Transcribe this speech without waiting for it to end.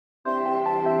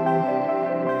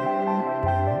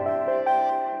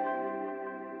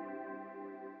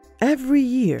Every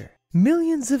year,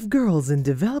 millions of girls in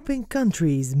developing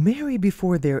countries marry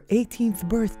before their 18th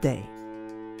birthday.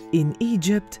 In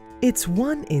Egypt, it's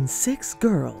 1 in 6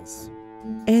 girls.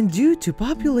 And due to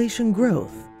population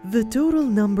growth, the total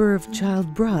number of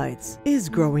child brides is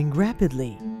growing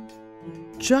rapidly.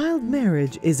 Child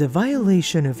marriage is a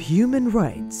violation of human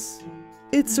rights.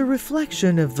 It's a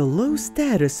reflection of the low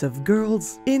status of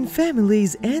girls in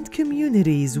families and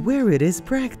communities where it is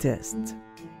practiced.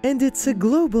 And it's a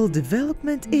global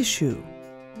development issue.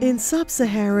 In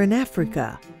sub-Saharan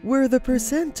Africa, where the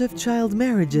percent of child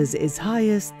marriages is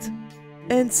highest,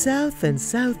 and South and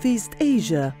Southeast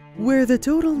Asia, where the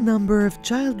total number of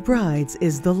child brides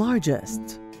is the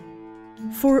largest.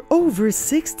 For over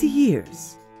 60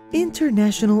 years,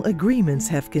 international agreements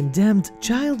have condemned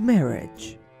child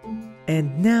marriage.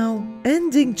 And now,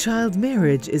 ending child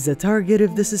marriage is a target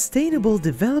of the Sustainable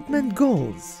Development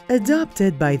Goals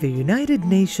adopted by the United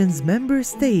Nations member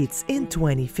states in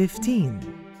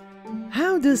 2015.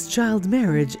 How does child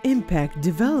marriage impact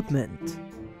development?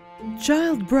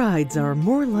 Child brides are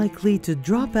more likely to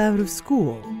drop out of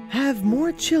school, have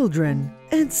more children,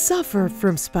 and suffer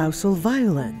from spousal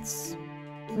violence.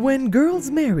 When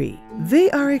girls marry, they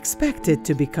are expected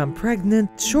to become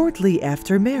pregnant shortly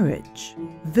after marriage.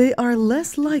 They are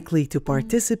less likely to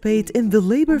participate in the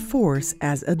labor force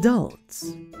as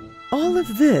adults. All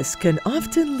of this can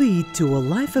often lead to a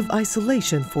life of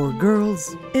isolation for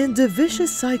girls and a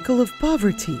vicious cycle of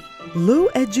poverty, low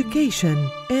education,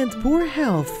 and poor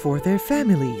health for their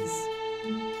families.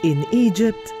 In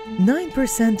Egypt,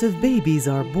 9% of babies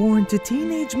are born to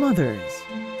teenage mothers.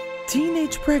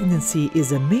 Teenage pregnancy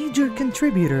is a major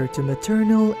contributor to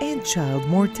maternal and child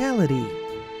mortality.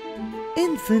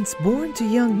 Infants born to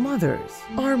young mothers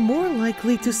are more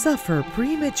likely to suffer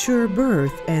premature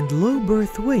birth and low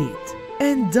birth weight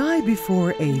and die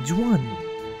before age 1.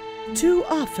 Too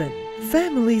often,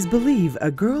 families believe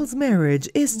a girl's marriage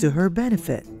is to her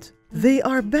benefit. They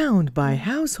are bound by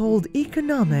household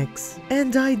economics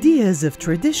and ideas of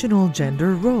traditional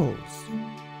gender roles.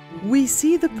 We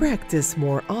see the practice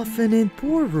more often in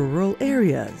poor rural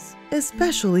areas,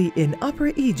 especially in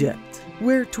Upper Egypt,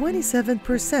 where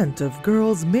 27% of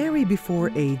girls marry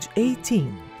before age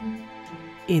 18.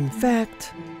 In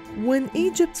fact, when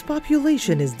Egypt's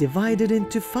population is divided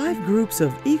into 5 groups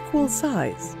of equal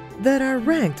size that are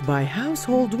ranked by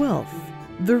household wealth,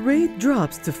 the rate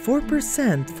drops to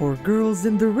 4% for girls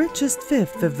in the richest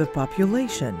fifth of the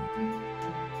population.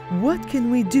 What can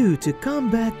we do to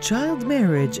combat child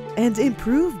marriage and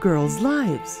improve girls'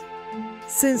 lives?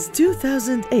 Since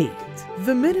 2008,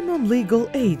 the minimum legal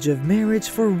age of marriage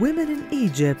for women in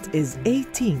Egypt is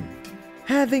 18.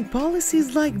 Having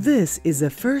policies like this is a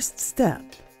first step,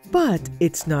 but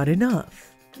it's not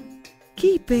enough.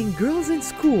 Keeping girls in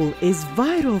school is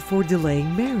vital for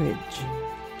delaying marriage.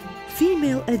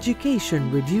 Female education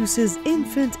reduces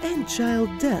infant and child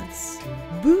deaths,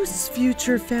 boosts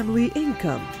future family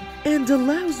income, and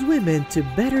allows women to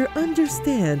better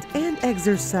understand and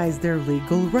exercise their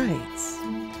legal rights.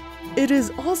 It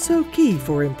is also key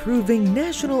for improving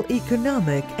national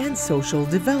economic and social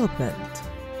development.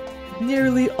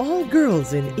 Nearly all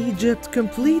girls in Egypt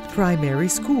complete primary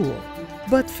school,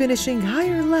 but finishing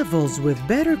higher levels with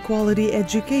better quality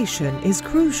education is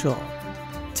crucial.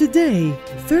 Today,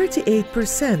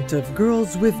 38% of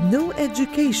girls with no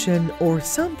education or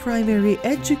some primary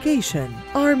education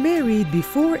are married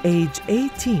before age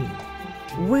 18.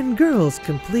 When girls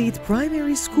complete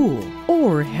primary school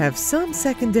or have some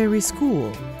secondary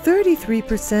school,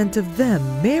 33% of them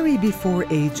marry before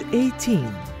age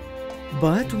 18.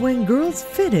 But when girls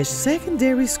finish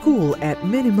secondary school at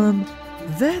minimum,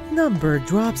 that number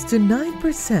drops to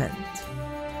 9%.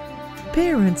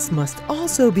 Parents must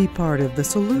also be part of the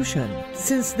solution,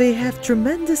 since they have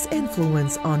tremendous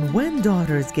influence on when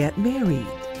daughters get married.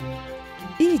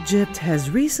 Egypt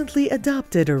has recently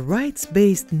adopted a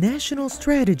rights-based national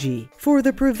strategy for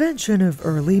the prevention of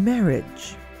early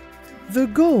marriage. The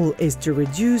goal is to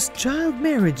reduce child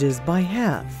marriages by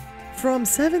half, from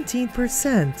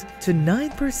 17% to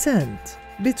 9%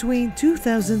 between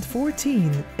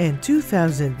 2014 and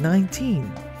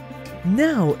 2019.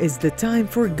 Now is the time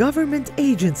for government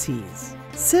agencies,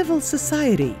 civil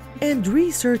society, and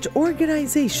research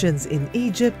organizations in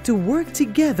Egypt to work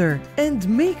together and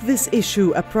make this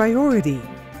issue a priority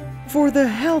for the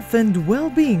health and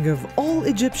well-being of all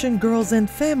Egyptian girls and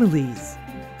families,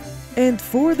 and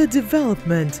for the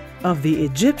development of the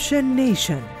Egyptian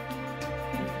nation.